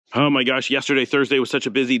Oh my gosh, yesterday, Thursday, was such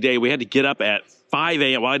a busy day. We had to get up at 5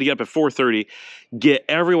 a.m. Well, I had to get up at 4:30, get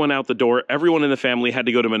everyone out the door. Everyone in the family had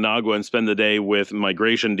to go to Managua and spend the day with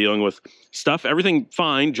migration, dealing with stuff. Everything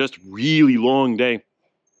fine, just really long day.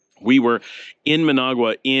 We were in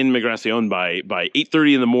Managua in Migracion by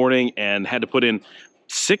 8:30 in the morning and had to put in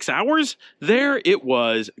 6 hours there. It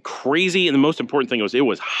was crazy, and the most important thing was it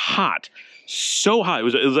was hot. So hot. It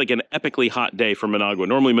was like an epically hot day for Managua.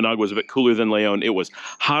 Normally Managua was a bit cooler than Leon. It was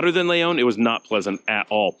hotter than Leon. It was not pleasant at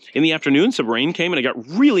all. In the afternoon, some rain came and it got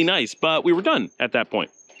really nice, but we were done at that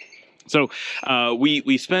point. So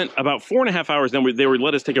we spent about 4.5 hours. Then they would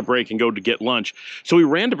let us take a break and go to get lunch. So we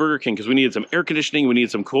ran to Burger King because we needed some air conditioning. We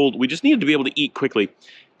needed some cold. We just needed to be able to eat quickly.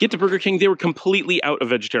 Get to Burger King. They were completely out of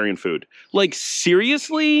vegetarian food. Like,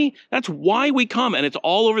 seriously? That's why we come. And it's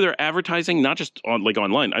all over their advertising, not just on like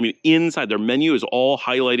online. I mean, inside their menu is all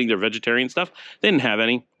highlighting their vegetarian stuff. They didn't have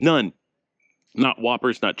any. None. Not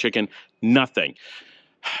Whoppers, not chicken, nothing.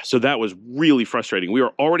 So that was really frustrating. We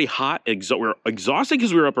were already hot. We were exhausted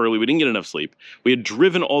because we were up early. We didn't get enough sleep. We had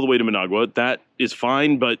driven all the way to Managua. That is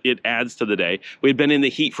fine, but it adds to the day. We had been in the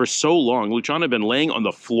heat for so long. Luciana had been laying on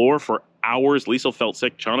the floor for hours. Liesel felt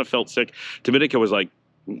sick. Chana felt sick. Dominica was like,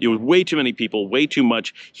 it was way too many people, way too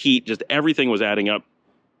much heat. Just everything was adding up.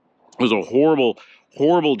 It was a horrible,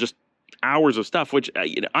 horrible, just hours of stuff, which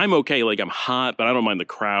I'm okay. Like, I'm hot, but I don't mind the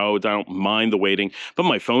crowds. I don't mind the waiting. But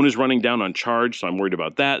my phone is running down on charge, so I'm worried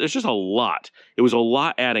about that. There's just a lot. It was a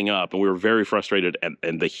lot adding up, and we were very frustrated,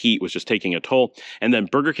 and the heat was just taking a toll. And then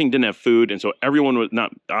Burger King didn't have food, and so everyone was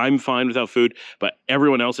not. I'm fine without food, but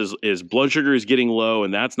everyone else is blood sugar is getting low,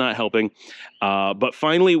 and that's not helping. But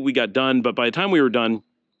finally, we got done. But by the time we were done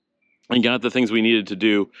and got the things we needed to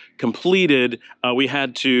do completed, we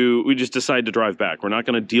just decided to drive back. We're not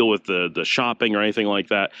going to deal with the shopping or anything like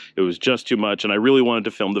that. It was just too much, and I really wanted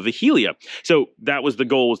to film the Vigilia. So that was the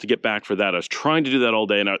goal, was to get back for that. I was trying to do that all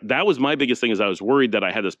day, and that was my biggest thing, is I was worried that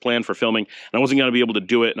I had this plan for filming, and I wasn't going to be able to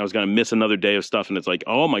do it, and I was going to miss another day of stuff, and it's like,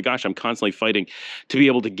 oh my gosh, I'm constantly fighting to be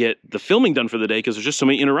able to get the filming done for the day because there's just so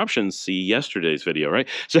many interruptions. See yesterday's video, right?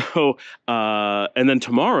 So, and then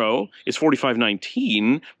tomorrow is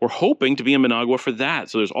 4519. We're hoping to be in Managua for that.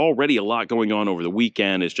 So there's already a lot going on over the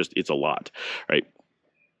weekend. It's a lot, right?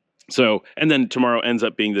 So, and then tomorrow ends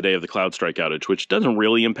up being the day of the CloudStrike outage, which doesn't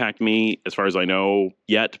really impact me as far as I know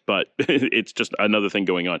yet, but it's just another thing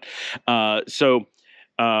going on.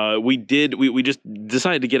 We just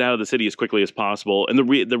decided to get out of the city as quickly as possible, and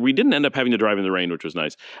we didn't end up having to drive in the rain, which was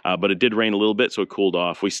nice. But it did rain a little bit, so it cooled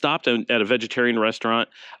off. We stopped at a vegetarian restaurant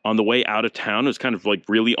on the way out of town. It was kind of like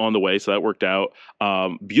really on the way, so that worked out.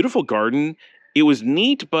 Beautiful garden. It was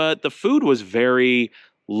neat, but the food was very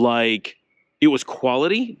like. It was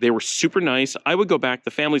quality. They were super nice. I would go back.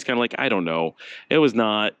 The family's kind of like, I don't know. It was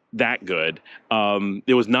not that good.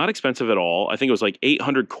 It was not expensive at all. I think it was like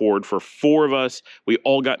 800 cord for 4 of us. We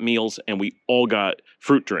all got meals and we all got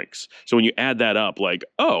fruit drinks. So when you add that up, like,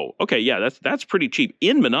 oh, okay, yeah, that's pretty cheap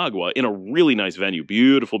in Managua, in a really nice venue.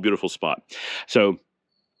 Beautiful, beautiful spot. So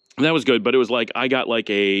that was good, but it was like I got like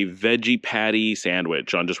a veggie patty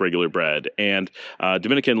sandwich on just regular bread, and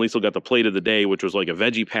Dominica and Liesel got the plate of the day, which was like a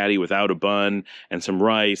veggie patty without a bun and some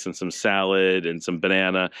rice and some salad and some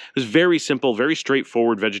banana. It was very simple, very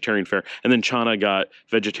straightforward vegetarian fare. And then Chana got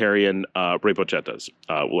vegetarian repochetas,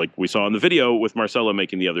 like we saw in the video with Marcella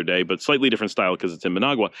making the other day, but slightly different style because it's in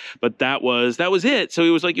Managua. But that was it. So it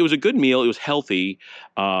was a good meal. It was healthy.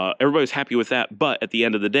 Everybody was happy with that. But at the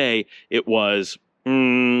end of the day, it was.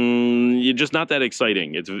 You're just not that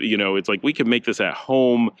exciting. It's like we could make this at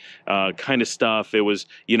home kind of stuff. It was,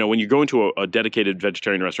 when you're going to a dedicated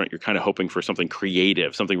vegetarian restaurant, you're kind of hoping for something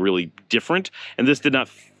creative, something really different. And this did not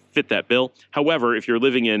fit that bill. However, if you're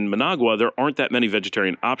living in Managua, there aren't that many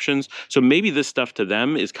vegetarian options. So maybe this stuff to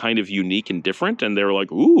them is kind of unique and different. And they're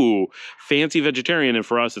like, ooh, fancy vegetarian. And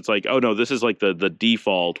for us, it's like, oh no, this is like the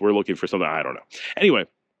default. We're looking for something. I don't know. Anyway.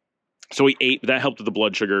 So we ate. That helped with the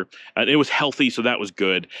blood sugar. It was healthy, so that was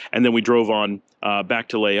good. And then we drove on back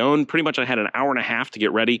to Leon. Pretty much I had an hour and a half to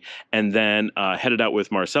get ready, and then headed out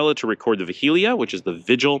with Marcella to record the Vigilia, which is the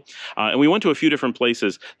vigil. And we went to a few different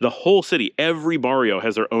places. The whole city, every barrio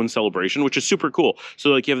has their own celebration, which is super cool. So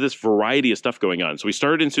like you have this variety of stuff going on. So we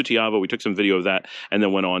started in Sutiaba. We took some video of that, and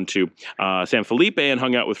then went on to San Felipe and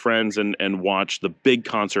hung out with friends and watched the big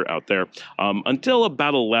concert out there until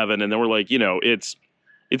about 11. And then we're like,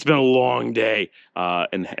 it's been a long day,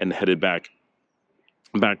 and headed back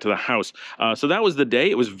to the house. So that was the day.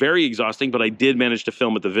 It was very exhausting, but I did manage to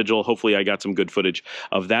film at the vigil. Hopefully I got some good footage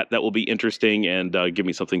of that. That will be interesting and give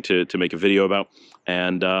me something to make a video about.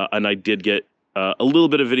 And I did get a little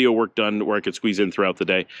bit of video work done where I could squeeze in throughout the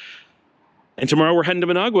day. And tomorrow we're heading to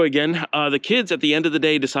Managua again. The kids at the end of the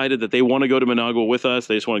day decided that they want to go to Managua with us.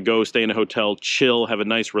 They just want to go stay in a hotel, chill, have a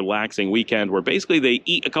nice relaxing weekend where basically they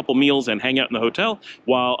eat a couple meals and hang out in the hotel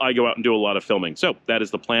while I go out and do a lot of filming. So that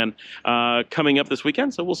is the plan coming up this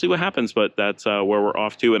weekend. So we'll see what happens, but that's where we're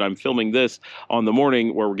off to. And I'm filming this on the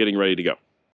morning where we're getting ready to go.